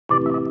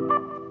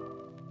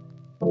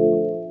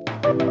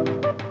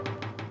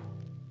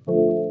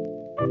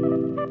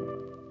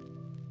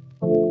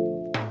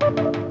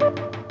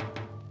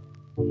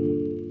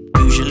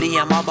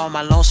I'm all by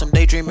my lonesome,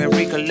 daydreaming,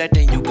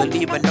 recollecting. You could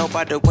leave a note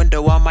by the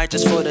window, I might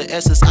just for the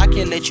essence. I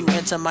can't let you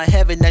enter my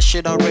heaven, that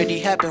shit already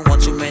happened.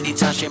 One too many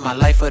times, changed my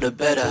life for the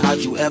better. How'd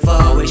you ever?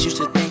 Always used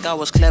to think I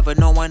was clever,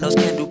 no one else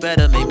can do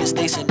better. Made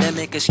mistakes and then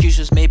make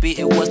excuses, maybe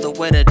it was the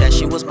weather. That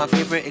shit was my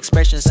favorite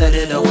expression, said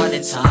it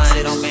 100 times.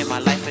 It don't make my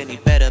life any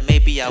better,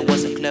 maybe I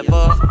wasn't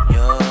clever.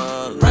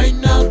 Yeah. Right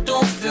now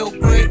don't feel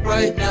great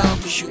right now,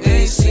 cause you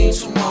ain't seen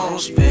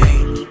tomorrow's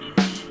pain.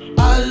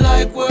 I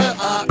like where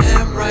I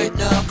am right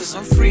now, cause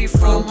I'm free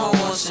from my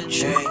wants and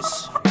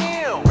chains.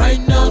 Right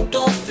now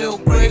don't feel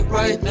great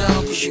right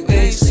now, cause you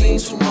ain't seen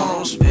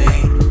tomorrow's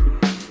pain.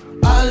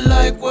 I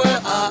like where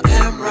I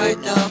am right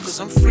now, cause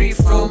I'm free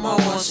from my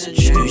wants and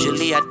chains.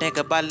 Usually I think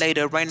about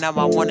later, right now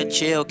I wanna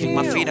chill. Kick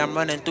my feet, I'm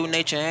running through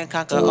nature and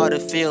conquer all the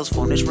fields.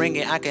 Phone is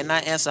ringing, I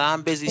cannot answer,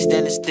 I'm busy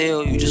standing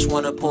still. You just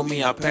wanna pull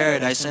me out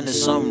paradise into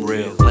something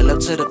real. Well up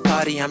to the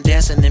party, I'm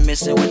dancing and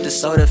missing with the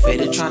soda.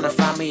 Faded, trying to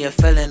find me a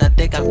feeling, I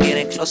think I'm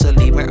getting closer.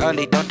 Leaving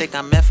early, don't think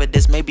I'm meant for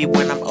this. Maybe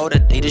when I'm older,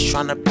 they just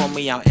trying to pull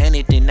me out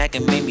anything that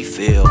can make me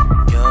feel.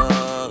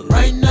 Yeah.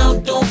 Right now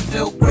don't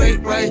feel great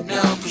right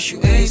now, cause you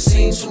ain't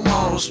seen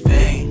tomorrow's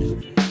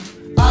pain.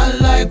 I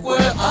like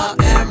where I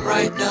am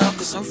right now,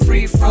 cause I'm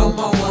free from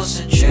my wants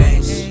and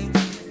chains.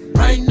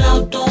 Right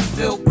now don't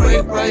feel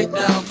great right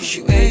now, cause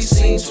you ain't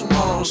seen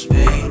tomorrow's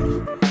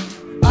pain.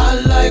 I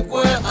like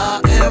where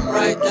I am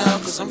right now,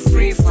 cause I'm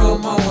free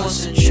from my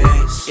wants and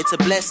chains. It's a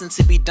blessing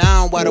to be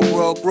down while the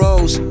world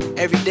grows.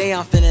 Every day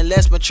I'm feeling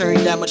less,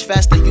 maturing that much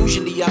faster.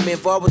 Usually I'm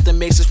involved with the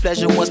mixes,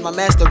 pleasure was my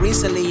master.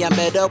 Recently I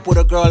met up with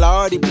a girl, I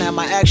already planned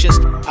my actions.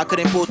 I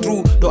couldn't pull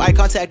through, though eye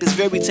contact is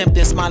very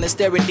tempting. Smiling,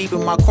 staring deep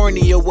in my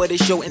cornea, what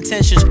is your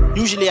intentions?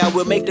 Usually I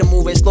will make the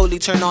move and slowly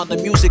turn on the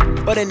music,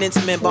 but an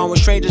intimate bond with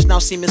strangers now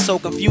seeming so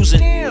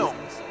confusing.